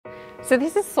So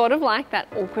this is sort of like that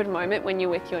awkward moment when you're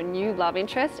with your new love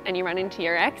interest and you run into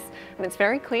your ex, and it's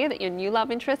very clear that your new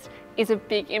love interest is a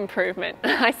big improvement.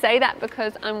 I say that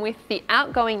because I'm with the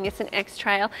outgoing Nissan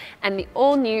X-Trail and the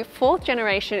all-new 4th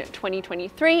generation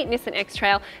 2023 Nissan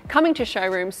X-Trail coming to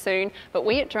showrooms soon, but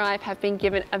we at Drive have been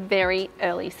given a very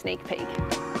early sneak peek.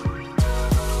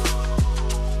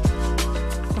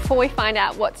 Before we find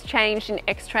out what's changed in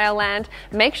X-Trail land,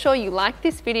 make sure you like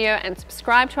this video and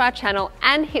subscribe to our channel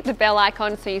and hit the bell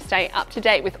icon so you stay up to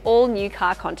date with all new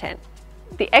car content.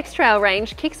 The X-Trail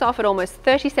range kicks off at almost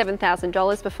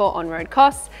 $37,000 before on-road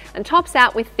costs and tops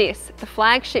out with this, the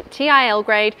flagship TIL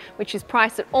grade, which is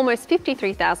priced at almost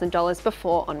 $53,000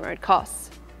 before on-road costs.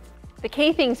 The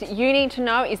key things you need to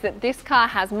know is that this car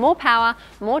has more power,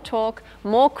 more torque,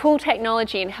 more cool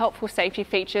technology and helpful safety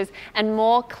features, and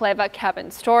more clever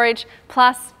cabin storage.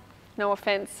 Plus, no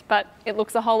offense, but it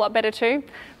looks a whole lot better too.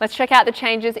 Let's check out the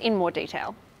changes in more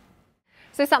detail.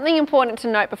 So something important to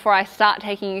note before I start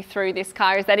taking you through this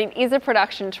car is that it is a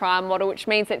production trial model, which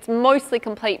means it's mostly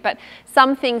complete, but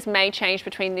some things may change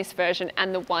between this version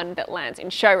and the one that lands in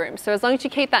showrooms. So as long as you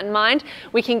keep that in mind,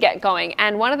 we can get going.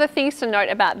 And one of the things to note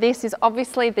about this is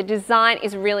obviously the design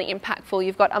is really impactful.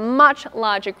 You've got a much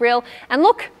larger grille, and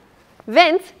look,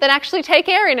 vents that actually take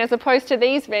air in as opposed to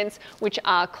these vents which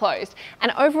are closed.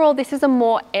 And overall this is a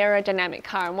more aerodynamic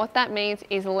car, and what that means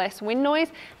is less wind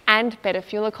noise and better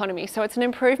fuel economy. So it's an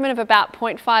improvement of about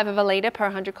 0.5 of a litre per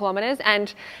 100 kilometres,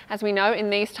 and as we know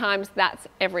in these times that's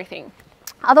everything.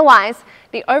 Otherwise,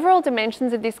 the overall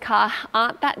dimensions of this car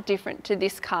aren't that different to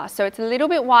this car. So it's a little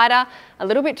bit wider, a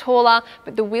little bit taller,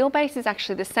 but the wheelbase is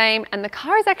actually the same, and the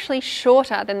car is actually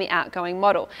shorter than the outgoing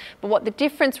model. But what the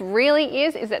difference really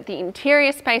is that the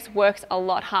interior space works a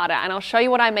lot harder, and I'll show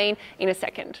you what I mean in a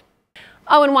second.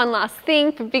 Oh, and one last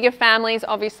thing, for bigger families,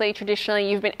 obviously traditionally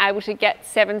you've been able to get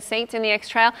 7 seats in the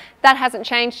X-Trail. That hasn't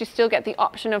changed, you still get the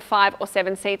option of 5 or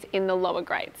 7 seats in the lower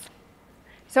grades.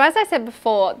 So as I said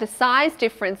before, the size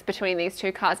difference between these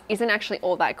two cars isn't actually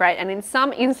all that great, and in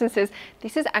some instances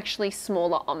this is actually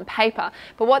smaller on paper.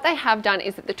 But what they have done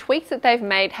is that the tweaks that they've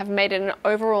made have made it an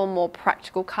overall more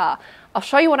practical car. I'll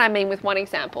show you what I mean with one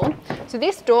example. So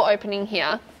this door opening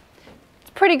here, it's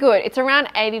pretty good. It's around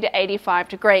 80 to 85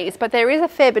 degrees, but there is a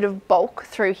fair bit of bulk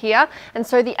through here, and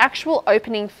so the actual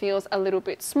opening feels a little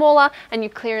bit smaller and your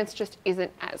clearance just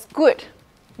isn't as good.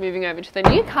 Moving over to the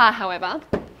new car, however,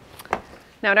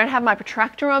 now I don't have my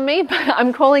protractor on me, but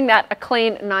I'm calling that a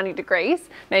clean 90 degrees,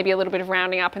 maybe a little bit of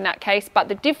rounding up in that case, but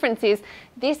the difference is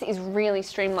this is really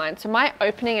streamlined. So my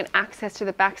opening and access to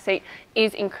the back seat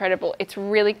is incredible. It's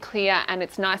really clear and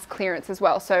it's nice clearance as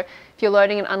well. So if you're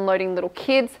loading and unloading little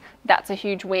kids, that's a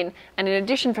huge win. And in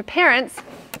addition for parents,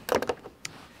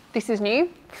 this is new,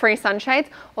 free sunshades,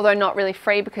 although not really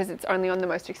free because it's only on the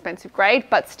most expensive grade,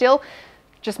 but still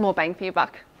just more bang for your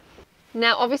buck.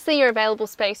 Now obviously your available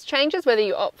space changes whether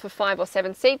you opt for 5 or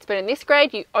 7 seats, but in this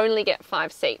grade you only get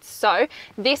 5 seats. So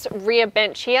this rear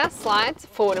bench here slides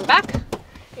forward and back.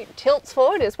 It tilts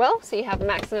forward as well, so you have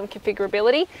maximum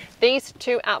configurability. These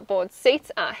 2 outboard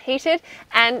seats are heated,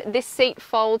 and this seat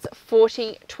folds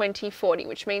 40, 20, 40,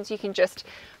 which means you can just,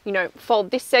 you know,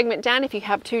 fold this segment down if you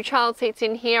have 2 child seats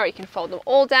in here, or you can fold them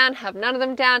all down, have none of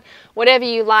them down, whatever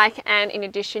you like. And in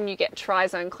addition, you get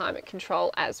tri-zone climate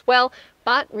control as well.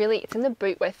 But really, it's in the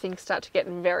boot where things start to get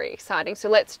very exciting. So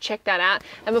let's check that out.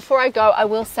 And before I go, I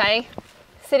will say,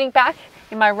 sitting back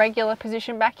in my regular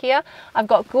position back here, I've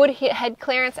got good head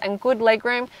clearance and good leg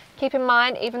room. Keep in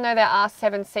mind, even though there are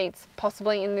 7 seats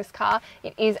possibly in this car,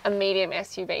 it is a medium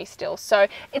SUV still. So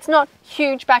it's not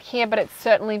huge back here, but it's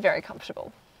certainly very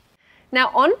comfortable. Now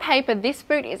on paper, this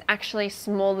boot is actually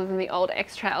smaller than the old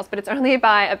X-Trails, but it's only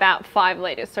by about 5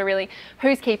 litres, so really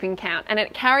who's keeping count? And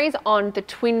it carries on the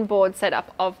twin board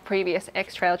setup of previous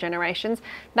X-Trail generations.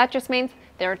 That just means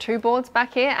there are 2 boards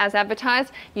back here as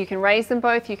advertised. You can raise them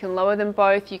both, you can lower them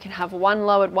both, you can have one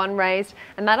lowered, one raised,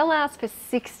 and that allows for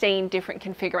 16 different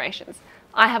configurations.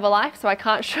 I have a life, so I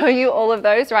can't show you all of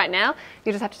those right now.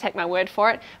 You just have to take my word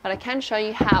for it, but I can show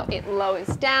you how it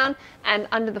lowers down, and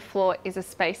under the floor is a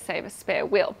space saver spare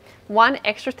wheel. One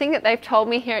extra thing that they've told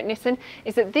me here at Nissan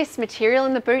is that this material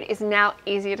in the boot is now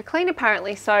easier to clean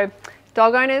apparently, so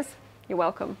dog owners, you're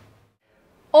welcome.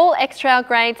 All X-Trail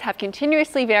grades have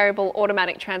continuously variable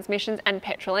automatic transmissions and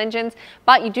petrol engines,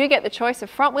 but you do get the choice of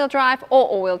front-wheel drive or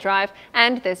all-wheel drive,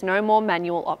 and there's no more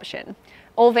manual option.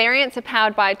 All variants are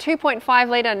powered by a 2.5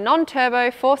 litre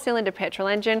non-turbo 4-cylinder petrol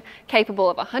engine capable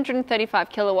of 135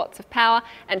 kilowatts of power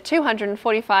and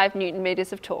 245 Newton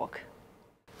meters of torque.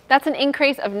 That's an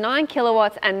increase of 9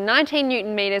 kilowatts and 19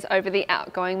 Newton meters over the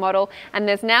outgoing model, and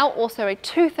there's now also a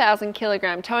 2,000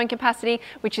 kilogram towing capacity,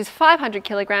 which is 500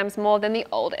 kilograms more than the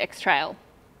old X-Trail.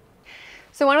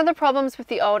 So one of the problems with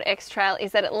the old X-Trail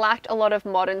is that it lacked a lot of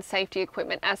modern safety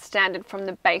equipment as standard from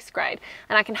the base grade.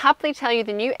 And I can happily tell you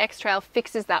the new X-Trail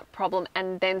fixes that problem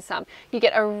and then some. You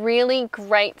get a really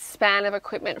great span of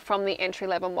equipment from the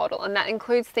entry-level model, and that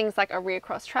includes things like a rear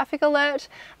cross traffic alert,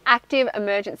 active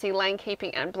emergency lane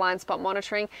keeping and blind spot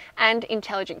monitoring, and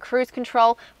intelligent cruise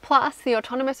control. Plus, the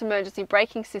autonomous emergency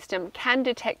braking system can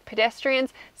detect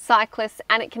pedestrians, cyclists,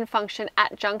 and it can function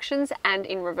at junctions and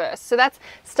in reverse. So that's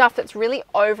stuff that's really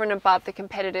over and above the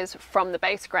competitors from the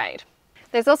base grade.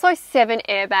 There's also 7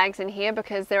 airbags in here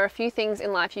because there are a few things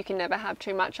in life you can never have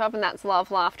too much of, and that's love,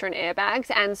 laughter, and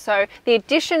airbags. And so the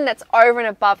addition that's over and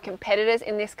above competitors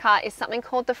in this car is something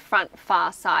called the front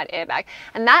far side airbag.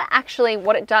 And that actually,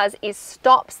 what it does is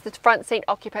stops the front seat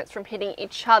occupants from hitting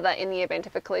each other in the event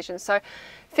of a collision. So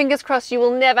fingers crossed you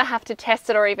will never have to test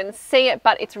it or even see it,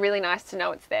 but it's really nice to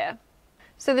know it's there.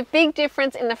 So the big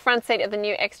difference in the front seat of the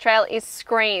new X-Trail is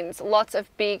screens, lots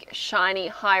of big, shiny,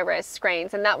 high-res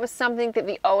screens, and that was something that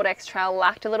the old X-Trail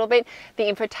lacked a little bit. The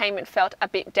infotainment felt a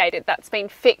bit dated. That's been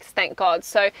fixed, thank God.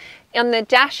 So on the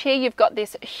dash here, you've got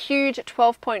this huge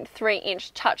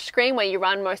 12.3-inch touchscreen where you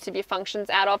run most of your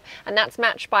functions out of, and that's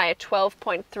matched by a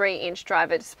 12.3-inch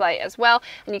driver display as well.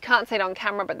 And you can't see it on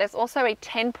camera, but there's also a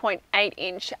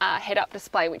 10.8-inch head-up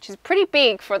display, which is pretty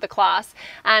big for the class.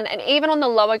 And even on the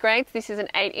lower grades, this is an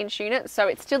 8-inch unit, so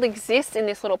it still exists in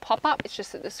this little pop-up. It's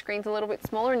just that the screen's a little bit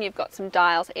smaller and you've got some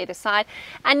dials either side,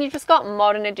 and you've just got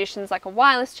modern additions like a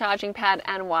wireless charging pad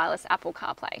and wireless Apple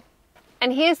CarPlay.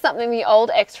 And here's something the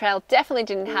old X-Trail definitely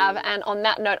didn't have, and on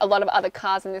that note, a lot of other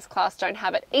cars in this class don't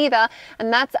have it either,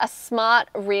 and that's a smart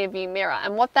rear view mirror.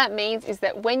 And what that means is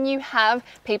that when you have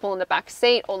people in the back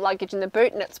seat or luggage in the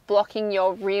boot and it's blocking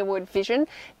your rearward vision,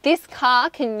 this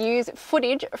car can use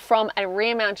footage from a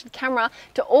rear mounted camera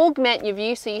to augment your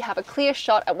view so you have a clear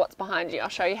shot at what's behind you. I'll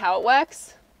show you how it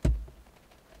works.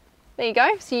 There you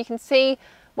go, so you can see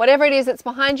whatever it is that's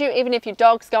behind you, even if your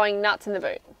dog's going nuts in the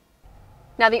boot.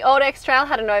 Now the old X-Trail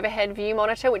had an overhead view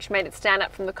monitor which made it stand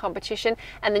out from the competition,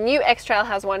 and the new X-Trail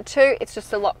has one too. It's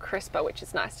just a lot crisper, which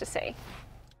is nice to see.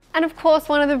 And of course,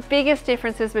 one of the biggest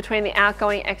differences between the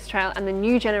outgoing X-Trail and the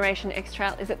new generation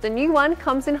X-Trail is that the new one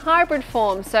comes in hybrid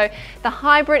form. So the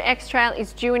hybrid X-Trail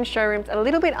is due in showrooms a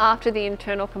little bit after the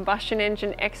internal combustion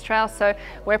engine X-Trail. So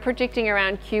we're predicting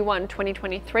around Q1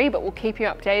 2023, but we'll keep you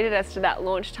updated as to that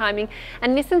launch timing.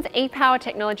 And Nissan's e-Power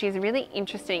technology is really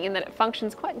interesting in that it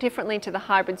functions quite differently to the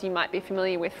hybrids you might be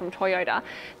familiar with from Toyota.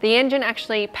 The engine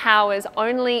actually powers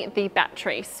only the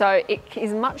battery, so it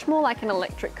is much more like an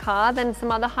electric car than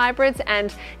some other hybrids,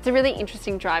 and it's a really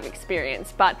interesting drive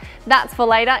experience, but that's for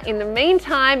later. In the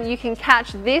meantime, you can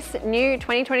catch this new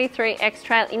 2023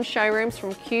 X-Trail in showrooms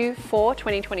from Q4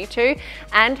 2022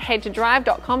 and head to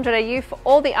Drive.com.au for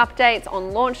all the updates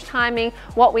on launch timing,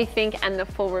 what we think, and the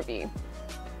full review.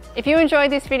 If you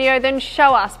enjoyed this video, then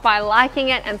show us by liking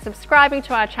it and subscribing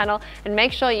to our channel, and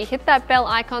make sure you hit that bell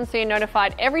icon so you're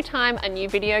notified every time a new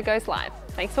video goes live.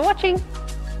 Thanks for watching.